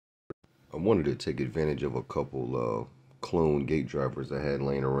I wanted to take advantage of a couple clone gate drivers I had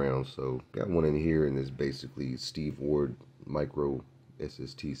laying around, so got one in here, and it's basically Steve Ward Micro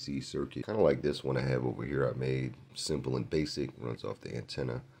SSTC circuit, kind of like this one I have over here. I made simple and basic, runs off the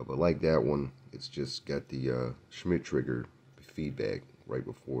antenna, but like that one, it's just got the Schmidt trigger feedback right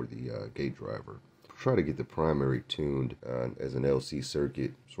before the gate driver. Try to get the primary tuned as an LC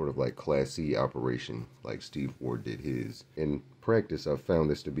circuit, sort of like Class C operation, like Steve Ward did his. In practice, I've found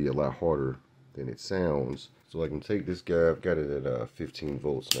this to be a lot harder than it sounds. So I can take this guy, I've got it at 15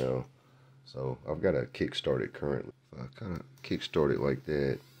 volts now. So I've got a kickstarted currently. I kind of kickstart it like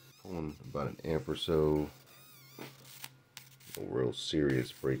that, pulling about an amp or so. A real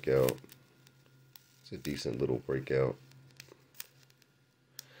serious breakout. It's a decent little breakout.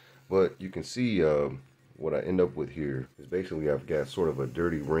 But you can see what I end up with here is basically I've got sort of a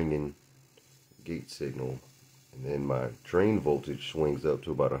dirty ringing gate signal, and then my drain voltage swings up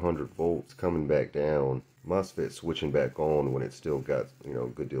to about 100 volts, coming back down. MOSFET switching back on when it's still got, you know, a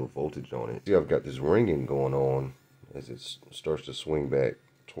good deal of voltage on it. See, I've got this ringing going on as it starts to swing back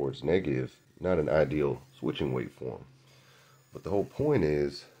towards negative. Not an ideal switching waveform. But the whole point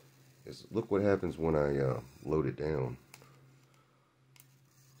is look what happens when I load it down.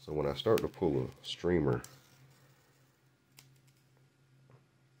 So when I start to pull a streamer,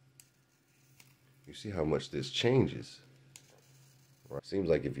 you see how much this changes. Right? Seems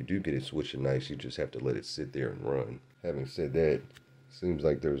like if you do get it switching nice, you just have to let it sit there and run. Having said that, seems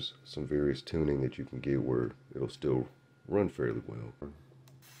like there's some various tuning that you can get where it'll still run fairly well.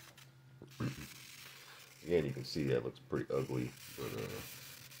 Again, you can see that looks pretty ugly, but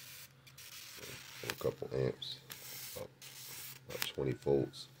a couple amps, about 20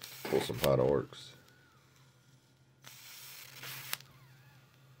 volts. Pull some hot arcs.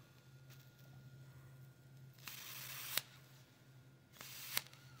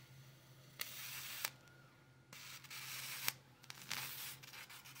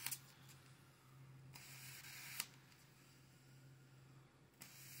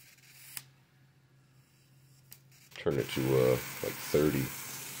 Turn it to like 30.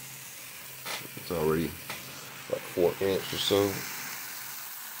 It's already like 4 amps or so.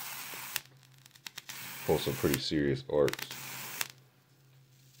 Pull some pretty serious arcs.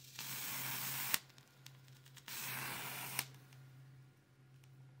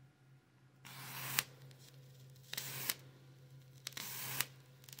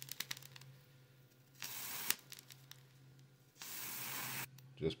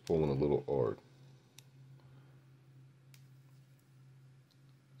 Just pulling a little arc.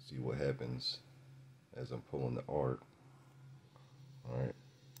 See what happens as I'm pulling the arc. Alright.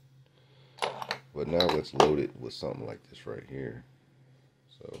 But now let's load it with something like this right here.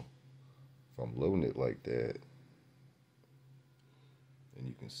 So if I'm loading it like that, and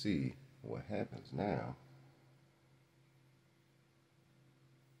you can see what happens now.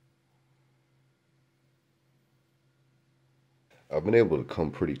 I've been able to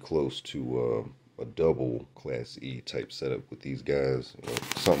come pretty close to a double Class E type setup with these guys, you know,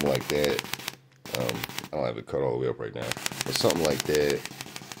 something like that. I don't have it cut all the way up right now, but something like that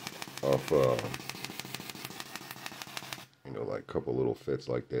off, you know, like a couple little FETs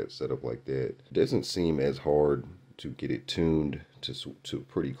like that, set up like that. It doesn't seem as hard to get it tuned to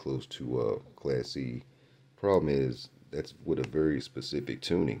pretty close to Class E. Problem is, that's with a very specific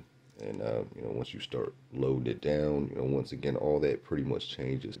tuning. And, you know, once you start loading it down, you know, once again, all that pretty much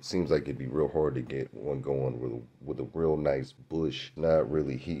changes. It seems like it'd be real hard to get one going with a real nice bush, not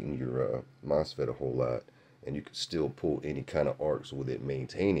really heating your MOSFET a whole lot. And you can still pull any kind of arcs with it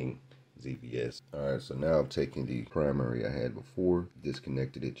maintaining ZVS. Alright, so now I've taken the primary I had before,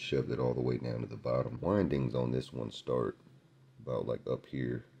 disconnected it, shoved it all the way down to the bottom. Windings on this one start about like up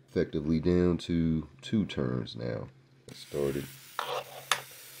here, effectively down to 2 turns now. It started.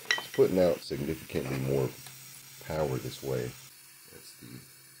 Putting out significantly more power this way. That's the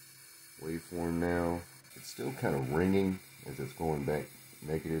waveform now. It's still kind of ringing as it's going back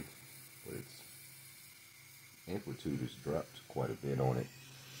negative, but its amplitude has dropped quite a bit on it.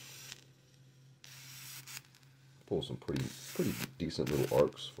 Pull some pretty decent little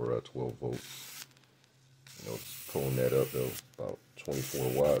arcs for 12 volts. You know, pulling that up though, about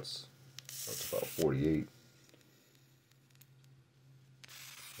 24 watts, up to about 48.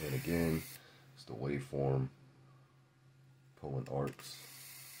 And again, it's the waveform pulling arcs.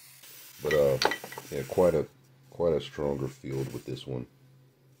 But yeah, quite a stronger field with this one.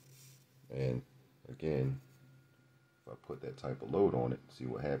 And again, if I put that type of load on it, see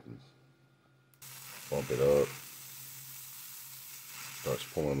what happens. Bump it up. Starts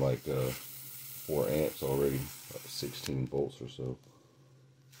pulling like 4 amps already, 16 volts or so.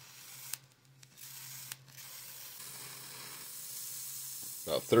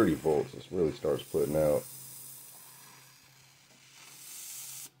 about 30 volts. This really starts putting out.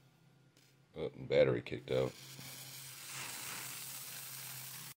 Oh, battery kicked out.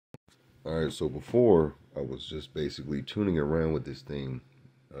 Alright, so before I was just basically tuning around with this thing,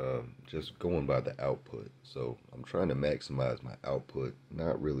 just going by the output. So I'm trying to maximize my output,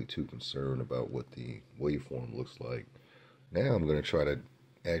 not really too concerned about what the waveform looks like. Now I'm going to try to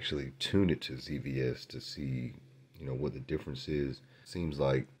actually tune it to ZVS to see, what the difference is. Seems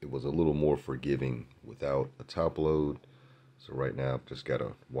like it was a little more forgiving without a top load. So right now I've just got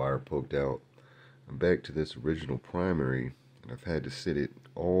a wire poked out. I'm back to this original primary, and I've had to sit it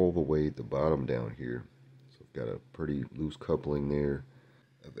all the way at the bottom down here. So I've got a pretty loose coupling there.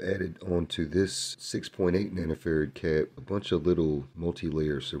 I've added onto this 6.8 nanofarad cap a bunch of little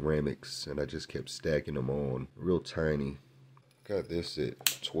multi-layer ceramics, and I just kept stacking them on, real tiny. Got this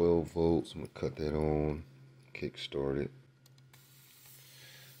at 12 volts. I'm going to cut that on, kickstart it.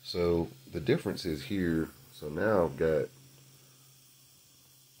 So the difference is here. So now I've got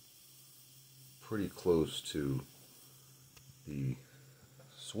pretty close to the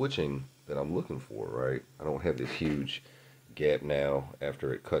switching that I'm looking for, right? I don't have this huge gap now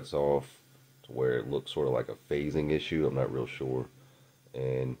after it cuts off to where it looks sort of like a phasing issue. I'm not real sure.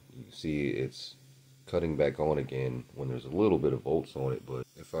 And you see it's cutting back on again when there's a little bit of volts on it. But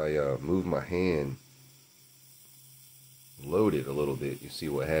if I move my hand, load it a little bit, you see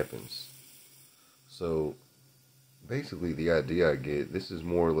what happens. So basically the idea I get, this is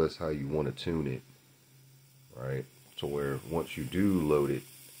more or less how you want to tune it, right? To where once you do load it,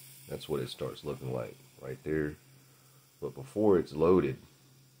 that's what it starts looking like right there. But before it's loaded,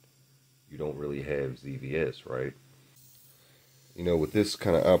 you don't really have ZVS, right? With this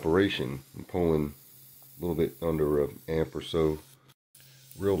kind of operation, I'm pulling a little bit under an amp or so.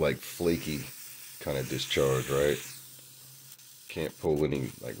 Real like flaky kind of discharge, right? Can't pull any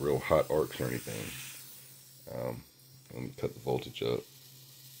like real hot arcs or anything. Let me cut the voltage up.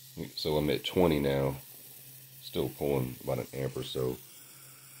 So I'm at 20 now, still pulling about an amp or so.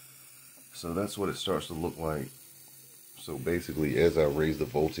 So that's what it starts to look like. So basically, as I raise the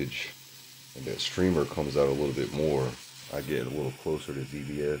voltage and that streamer comes out a little bit more, I get a little closer to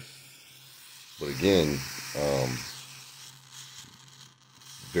ZVS. But again,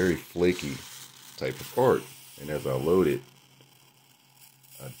 very flaky type of part. And as I load it,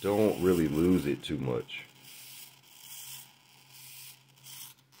 I don't really lose it too much.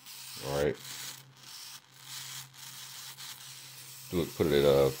 Alright. Put it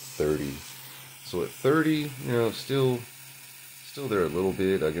at 30. So at 30, still there a little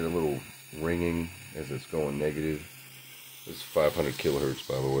bit. I get a little ringing as it's going negative. This is 500 kilohertz,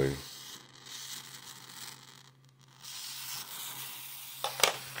 by the way.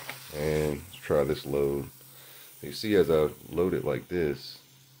 And let's try this load. You see, as I load it like this,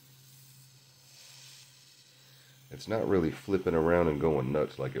 it's not really flipping around and going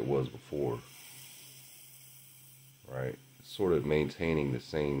nuts like it was before. Right? It's sort of maintaining the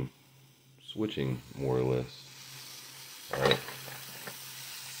same switching, more or less. Alright.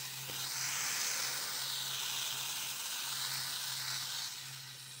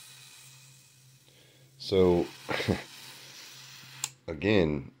 So,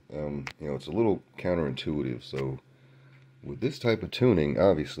 again, it's a little counterintuitive. So, with this type of tuning,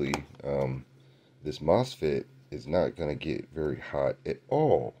 obviously, this MOSFET is not going to get very hot at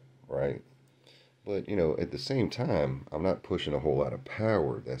all, right? But, at the same time, I'm not pushing a whole lot of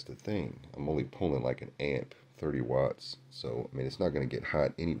power. That's the thing. I'm only pulling like an amp, 30 watts. So, I mean, it's not going to get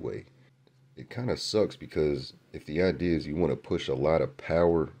hot anyway. It kind of sucks because if the idea is you want to push a lot of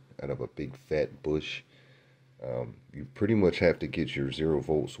power out of a big fat bush, you pretty much have to get your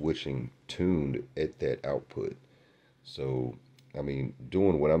 0-volt switching tuned at that output. So, I mean,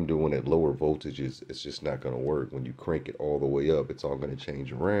 doing what I'm doing at lower voltages, it's just not going to work. When you crank it all the way up, it's all going to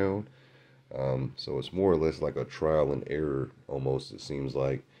change around. So it's more or less like a trial and error almost, it seems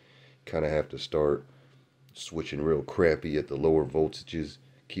like. Kind of have to start switching real crappy at the lower voltages,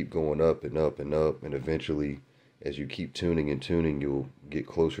 keep going up and up and up, and eventually, as you keep tuning and tuning, you'll get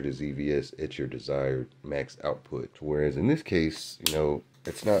closer to ZVS at your desired max output. Whereas in this case,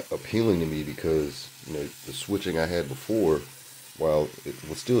 it's not appealing to me because, the switching I had before, while it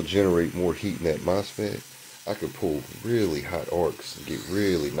will still generate more heat in that MOSFET, I could pull really hot arcs and get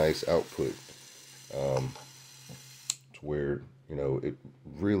really nice output, to where, it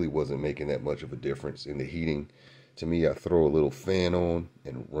really wasn't making that much of a difference in the heating. To me, I throw a little fan on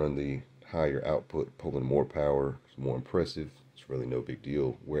and run the higher output, pulling more power. It's more impressive. It's really no big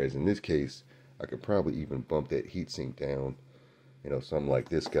deal. Whereas in this case, I could probably even bump that heatsink down, something like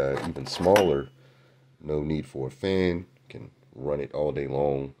this guy, even smaller. No need for a fan. Can run it all day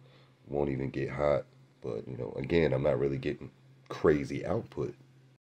long, won't even get hot. But, you know, again, I'm not really getting crazy output.